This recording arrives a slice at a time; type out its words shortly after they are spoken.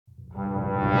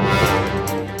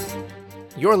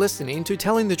You're listening to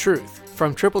Telling the Truth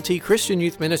from Triple T Christian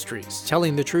Youth Ministries,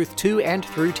 telling the truth to and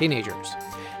through teenagers.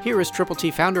 Here is Triple T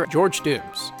founder George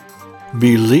Dooms.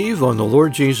 Believe on the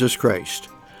Lord Jesus Christ.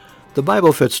 The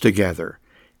Bible fits together,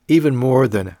 even more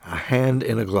than a hand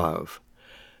in a glove.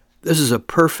 This is a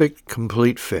perfect,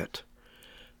 complete fit.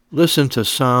 Listen to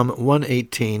Psalm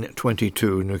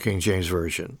 118:22, New King James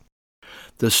Version.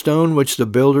 The stone which the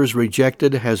builders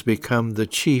rejected has become the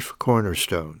chief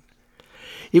cornerstone.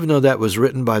 Even though that was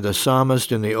written by the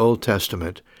psalmist in the Old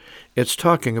Testament, it's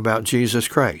talking about Jesus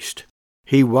Christ.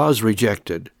 He was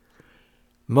rejected.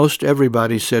 Most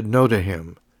everybody said no to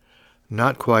him.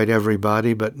 Not quite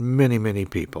everybody, but many, many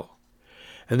people.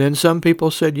 And then some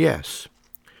people said yes.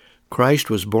 Christ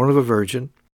was born of a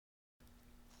virgin.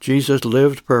 Jesus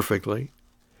lived perfectly.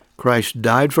 Christ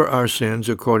died for our sins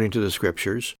according to the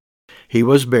Scriptures. He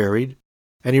was buried,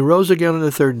 and he rose again on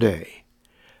the third day.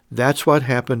 That's what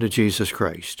happened to Jesus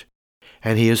Christ.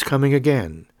 And he is coming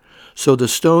again. So the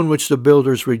stone which the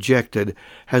builders rejected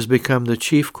has become the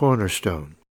chief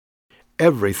cornerstone.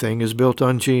 Everything is built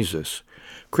on Jesus.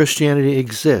 Christianity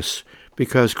exists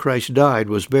because Christ died,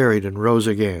 was buried, and rose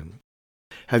again.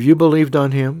 Have you believed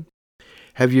on him?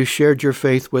 Have you shared your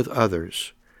faith with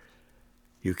others?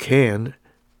 You can,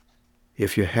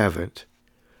 if you haven't.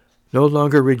 No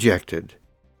longer rejected,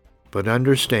 but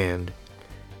understand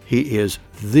he is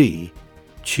the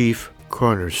chief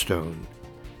cornerstone.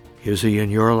 Is he in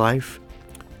your life?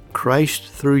 Christ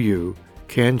through you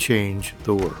can change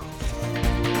the world.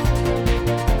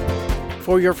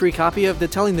 For your free copy of the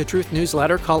Telling the Truth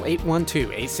newsletter, call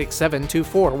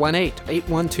 812-867-2418,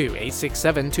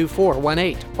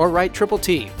 812-867-2418, or write Triple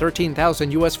T,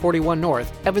 13,000 U.S. 41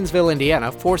 North, Evansville, Indiana,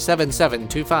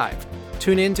 47725.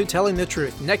 Tune in to Telling the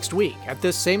Truth next week at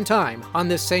this same time on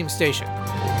this same station.